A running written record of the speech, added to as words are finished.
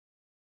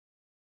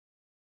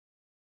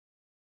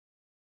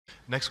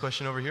Next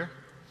question over here.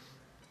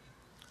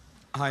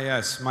 Hi,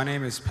 yes. My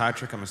name is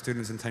Patrick. I'm a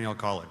student in Centennial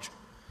College.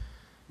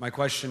 My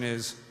question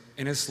is,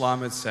 in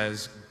Islam it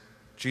says,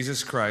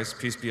 Jesus Christ,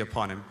 peace be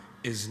upon him,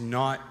 is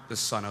not the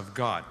Son of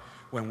God.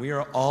 When we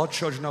are all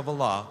children of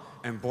Allah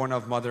and born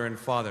of mother and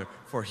father,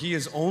 for he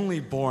is only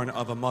born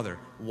of a mother,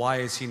 why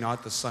is he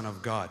not the Son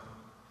of God?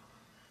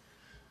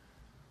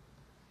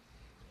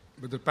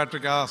 Brother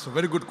Patrick asked a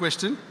very good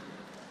question,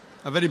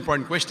 a very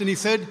important question. He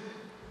said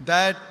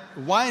that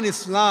why in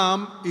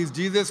Islam is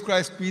Jesus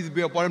Christ, peace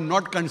be upon him,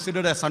 not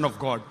considered as Son of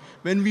God?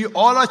 When we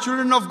all are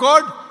children of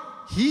God,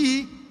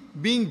 he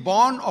being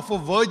born of a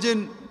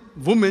virgin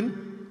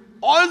woman,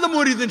 all the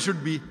more reason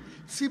should be.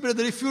 See,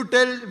 brother, if you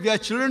tell we are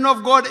children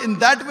of God, in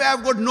that way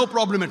I've got no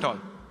problem at all.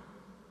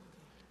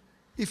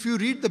 If you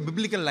read the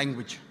biblical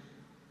language,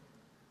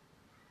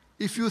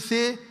 if you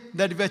say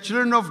that we are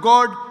children of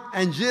God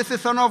and Jesus is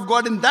Son of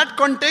God, in that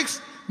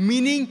context,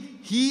 meaning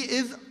he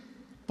is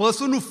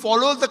person who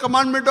follows the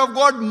commandment of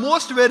God,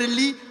 most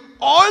verily,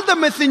 all the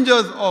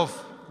messengers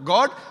of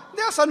God,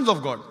 they are sons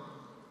of God.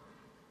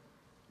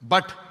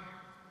 But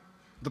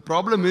the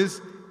problem is,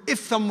 if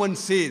someone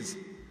says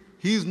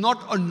he is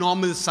not a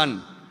normal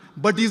son,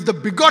 but he is the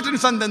begotten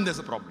son, then there's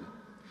a problem.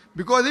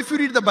 Because if you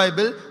read the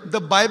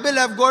Bible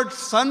have got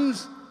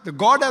sons, the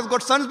God has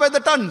got sons by the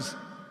tons.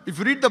 If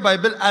you read the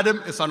Bible,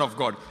 Adam is son of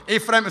God,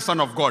 Ephraim is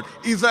son of God,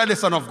 Israel is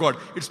son of God.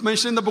 It's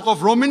mentioned in the book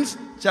of Romans,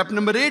 chapter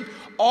number 8.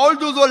 All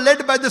those who are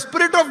led by the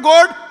Spirit of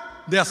God,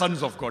 they are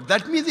sons of God.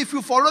 That means if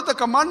you follow the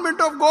commandment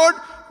of God,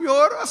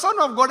 you're a son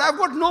of God. I've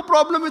got no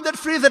problem with that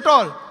phrase at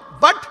all.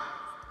 But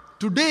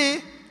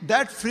today,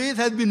 that phrase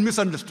has been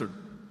misunderstood.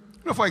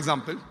 For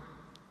example,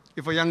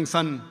 if a young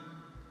son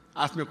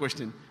asks me a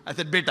question, I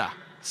said, Beta,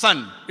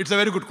 son, it's a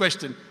very good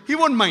question. He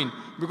won't mind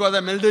because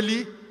I'm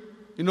elderly,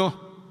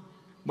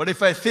 But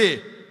if I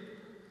say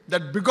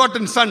that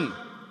begotten son,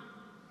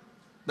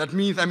 that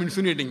means I'm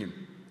insinuating him.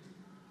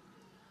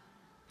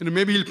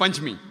 Maybe he'll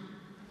punch me.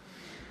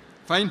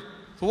 Fine?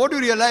 So what do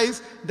you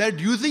realize? That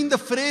using the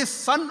phrase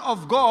son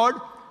of God,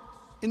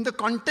 in the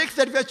context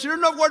that we are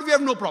children of God, we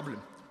have no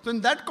problem. So in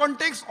that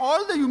context,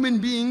 all the human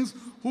beings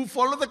who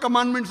follow the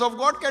commandments of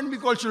God can be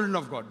called children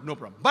of God. No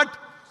problem. But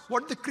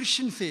what the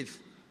Christian says,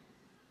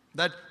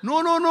 that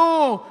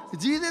no,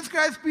 Jesus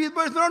Christ, peace be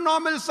upon him, is not a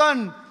normal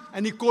son.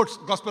 And he quotes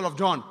Gospel of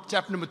John,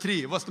 chapter number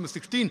 3, verse number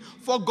 16.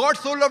 For God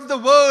so loved the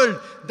world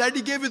that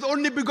he gave his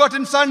only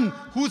begotten son.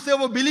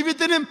 Whosoever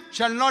believeth in him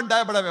shall not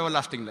die but have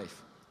everlasting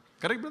life.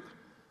 Correct, brother?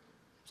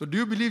 So do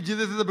you believe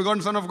Jesus is the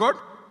begotten son of God?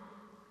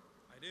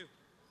 I do.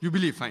 You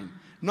believe, fine.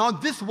 Now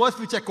this verse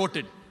which I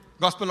quoted,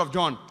 Gospel of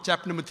John,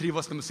 chapter number 3,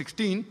 verse number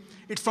 16,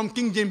 it's from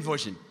King James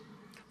Version.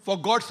 For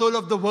God so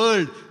loved the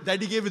world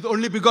that he gave his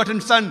only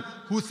begotten son.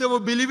 Whosoever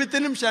believeth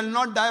in him shall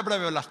not die but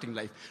have everlasting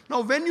life.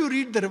 Now when you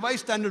read the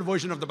Revised Standard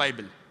Version of the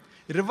Bible,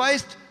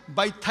 revised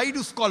by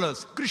Thaidu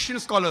scholars, Christian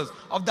scholars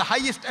of the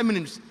highest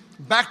eminence,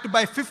 backed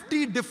by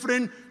 50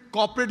 different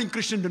cooperating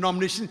Christian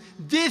denominations,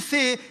 they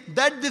say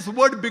that this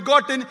word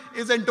begotten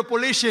is an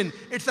interpolation,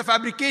 it's a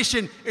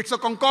fabrication, it's a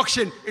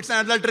concoction, it's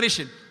an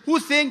adulteration.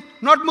 Who's saying?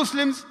 Not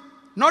Muslims,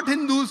 not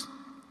Hindus.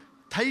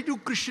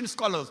 Thaidu Christian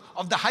scholars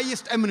of the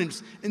highest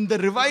eminence in the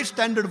Revised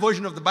Standard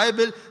Version of the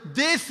Bible,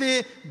 they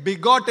say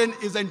begotten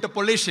is an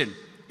interpolation.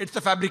 It's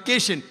a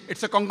fabrication,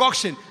 it's a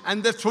concoction,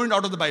 and they're thrown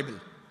out of the Bible.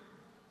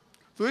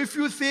 So if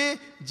you say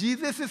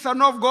Jesus is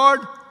Son of God,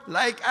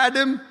 like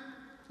Adam,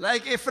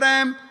 like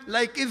Ephraim,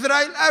 like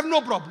Israel, I have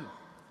no problem.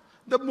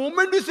 The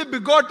moment you say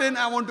begotten,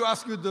 I want to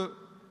ask you the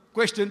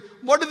question,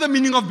 what is the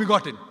meaning of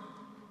begotten?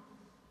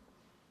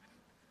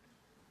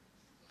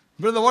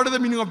 Brother, what is the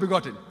meaning of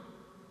begotten?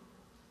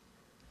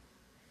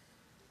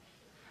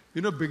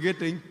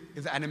 Begetting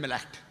is an animal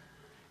act.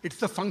 It's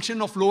the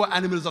function of lower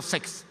animals of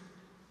sex.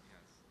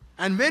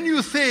 And when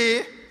you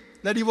say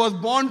that he was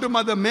born to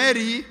Mother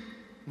Mary,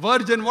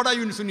 virgin, what are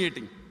you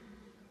insinuating?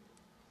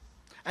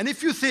 And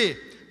if you say,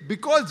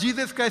 because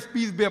Jesus Christ,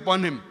 peace be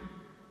upon him,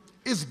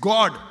 is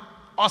God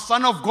or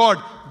Son of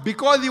God,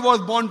 because he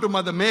was born to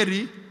Mother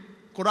Mary,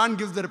 Quran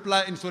gives the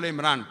reply in Surah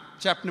Imran,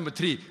 chapter number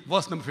 3,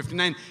 verse number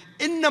 59.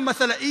 Inna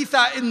masala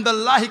Isa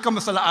indallahi ka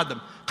masala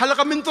Adam.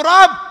 Khalaqa min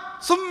turab.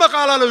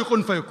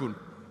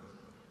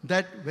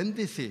 That when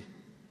they say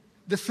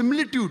the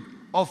similitude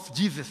of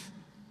Jesus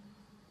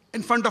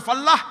in front of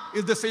Allah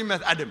is the same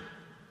as Adam.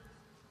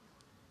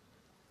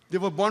 They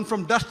were born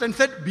from dust and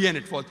said, be and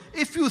it was.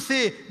 If you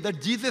say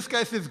that Jesus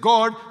Christ is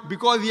God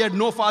because he had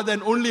no father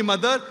and only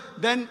mother,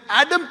 then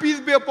Adam, peace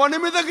be upon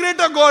him, is a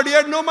greater God. He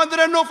had no mother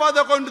and no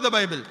father according to the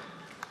Bible.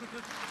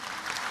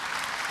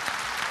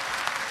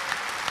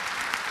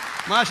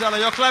 MashaAllah,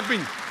 you're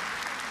clapping.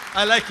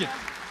 I like it.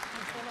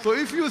 So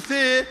if you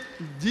say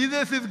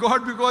Jesus is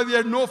God because he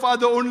had no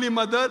father, only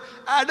mother,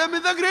 Adam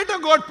is a greater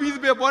God, peace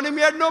be upon him.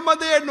 He had no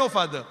mother, he had no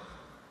father.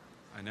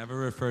 I never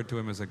referred to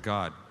him as a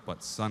God,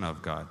 but Son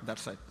of God.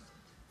 That's right.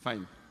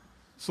 Fine.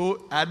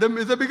 So Adam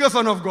is a bigger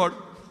son of God.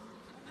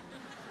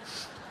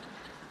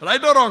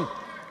 Right or wrong?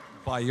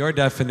 By your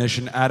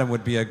definition, Adam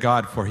would be a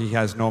god, for he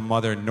has no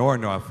mother nor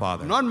no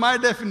father. Not my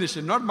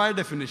definition, not my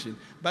definition.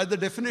 By the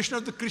definition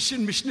of the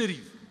Christian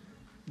missionaries.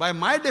 By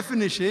my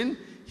definition,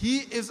 he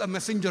is a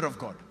messenger of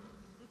God.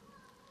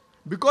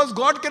 Because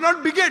God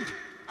cannot beget.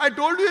 I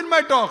told you in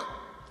my talk.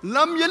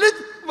 Lam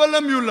yalid wa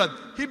lam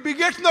yulad. He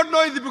begets not,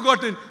 nor is he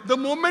begotten. The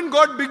moment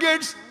God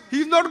begets,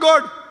 he is not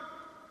God.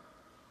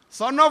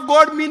 Son of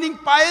God meaning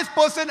pious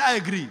person, I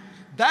agree.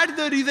 That's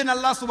the reason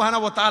Allah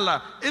subhanahu wa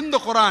ta'ala in the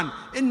Quran,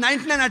 in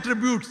 99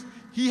 attributes,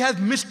 he has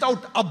missed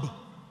out Ab,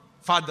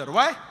 father.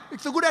 Why?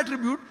 It's a good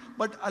attribute,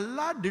 but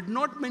Allah did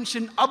not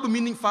mention Ab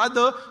meaning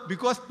father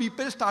because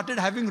people started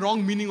having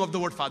wrong meaning of the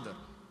word father.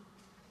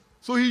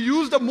 So he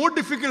used a more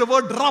difficult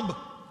word Rab,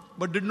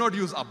 but did not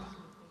use Ab.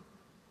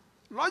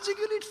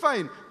 Logically it's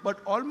fine, but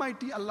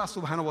Almighty Allah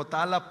subhanahu wa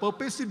ta'ala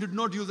purposely did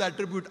not use the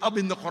attribute Ab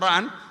in the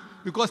Quran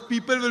because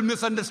people will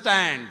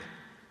misunderstand.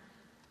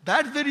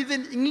 That's the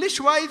reason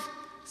English-wise,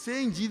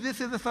 saying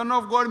Jesus is the Son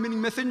of God, meaning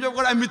messenger of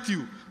God, I'm with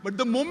you. But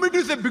the moment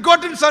you say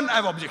begotten Son, I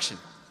have objection.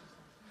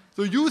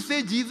 So you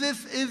say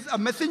Jesus is a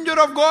messenger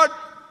of God,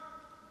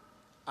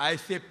 I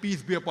say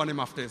peace be upon him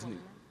after his name.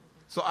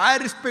 So I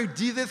respect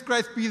Jesus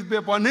Christ, peace be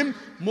upon him,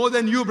 more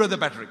than you, Brother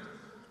Patrick.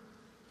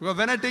 Because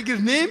when I take his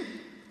name,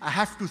 I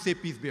have to say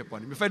peace be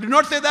upon him. If I do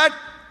not say that,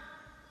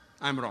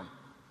 I'm wrong.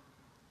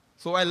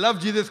 So I love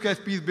Jesus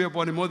Christ, peace be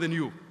upon him, more than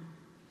you.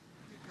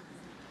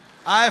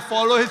 I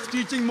follow his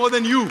teaching more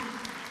than you.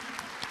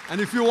 And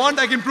if you want,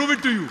 I can prove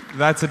it to you.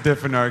 That's a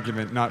different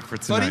argument, not for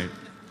tonight.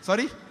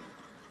 Sorry?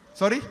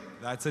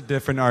 That's a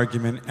different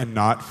argument and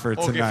not for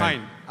tonight. Okay,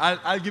 fine.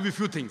 I'll give you a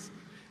few things.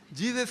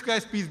 Jesus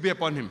Christ, peace be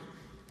upon him.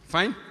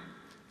 Fine?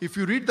 If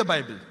you read the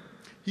Bible,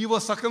 he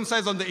was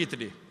circumcised on the 8th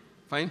day.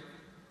 Fine?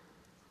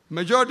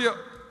 Majority of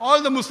all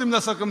the Muslims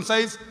are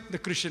circumcised, the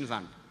Christians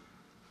aren't.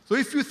 So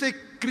if you say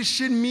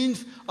Christian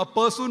means a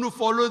person who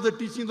follows the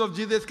teachings of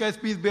Jesus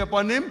Christ, peace be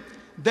upon him,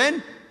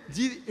 then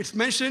it's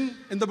mentioned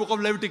in the book of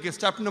Leviticus,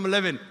 chapter number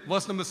 11,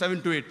 verse number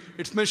 7 to 8.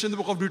 It's mentioned in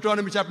the book of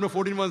Deuteronomy, chapter number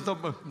 14,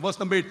 verse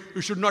number 8,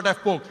 you should not have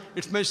pork.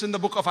 It's mentioned in the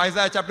book of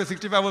Isaiah, chapter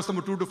 65, verse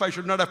number 2 to 5,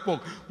 should not have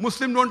pork.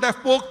 Muslims don't have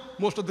pork,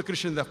 most of the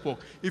Christians have pork.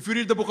 If you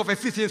read the book of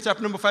Ephesians,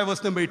 chapter number 5,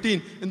 verse number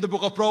 18, in the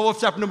book of Proverbs,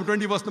 chapter number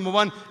 20, verse number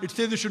 1, it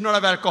says you should not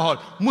have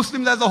alcohol.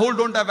 Muslims as a whole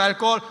don't have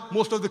alcohol,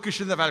 most of the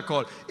Christians have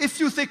alcohol. If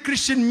you say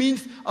Christian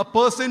means a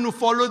person who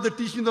follows the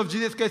teachings of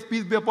Jesus Christ,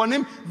 peace be upon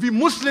him, we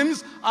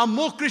Muslims are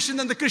more Christian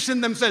than the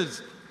Christians themselves.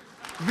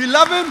 We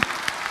love him.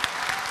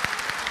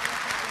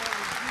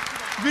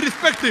 We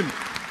respect him.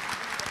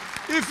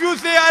 If you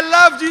say, I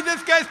love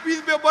Jesus Christ, peace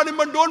be upon him,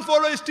 but don't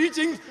follow his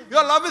teachings,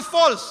 your love is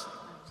false.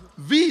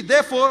 We,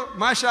 therefore,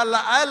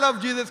 mashallah, I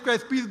love Jesus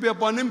Christ, peace be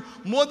upon him,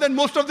 more than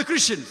most of the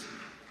Christians.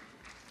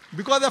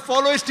 Because I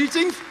follow his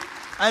teachings,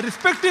 I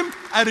respect him,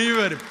 I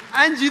revere him.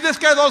 And Jesus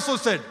Christ also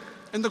said,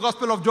 in the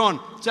Gospel of John,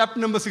 chapter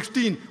number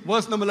 16,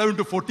 verse number 11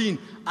 to 14,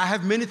 I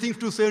have many things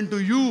to say unto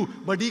you,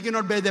 but ye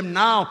cannot bear them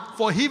now.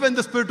 For he, when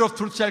the Spirit of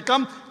truth shall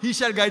come, he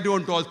shall guide you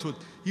unto all truth.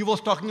 He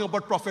was talking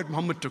about Prophet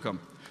Muhammad to come.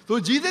 So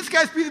Jesus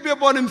Christ, peace be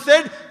upon him,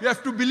 said, you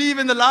have to believe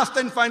in the last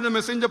and final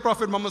messenger,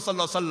 Prophet Muhammad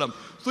sallallahu alaihi wasallam.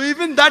 So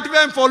even that way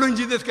I'm following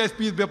Jesus Christ,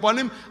 peace be upon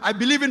him. I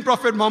believe in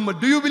Prophet Muhammad.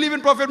 Do you believe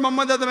in Prophet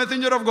Muhammad as the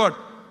messenger of God?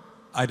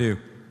 I do.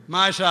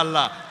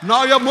 MashaAllah.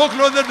 Now you're more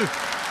closer to...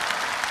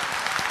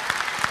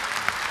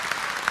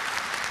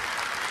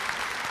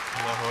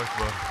 Allahu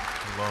Akbar.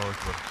 Allahu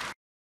Akbar.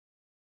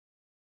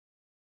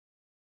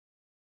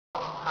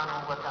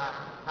 Subhanahu wa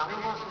ta'ala. Now he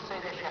wants to say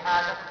the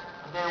Shahada,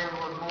 and then we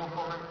will move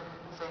on and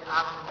say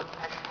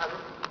Ashhadu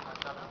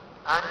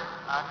an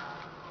la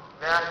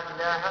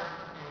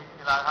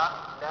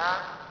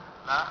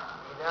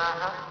ilaha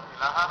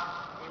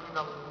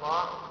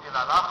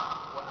illallah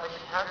wa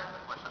ashhad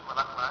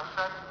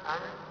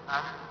an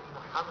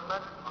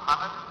Muhammad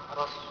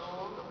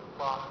Rasulullah.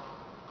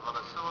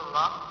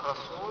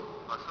 Rasul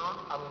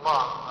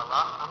Allah.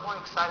 I'm more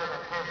excited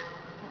than him.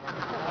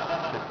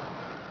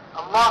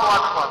 Allahu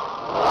Akbar.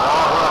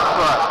 Allahu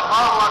Akbar.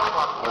 Allahu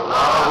Akbar.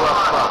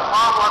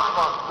 Allahu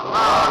Akbar.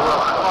 Allahu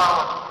Akbar.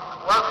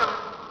 Welcome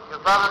your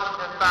brothers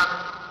and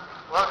family.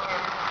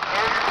 Welcome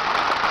in.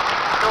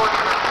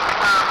 Showing us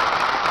Islam.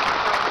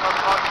 Showing us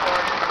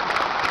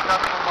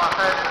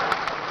God.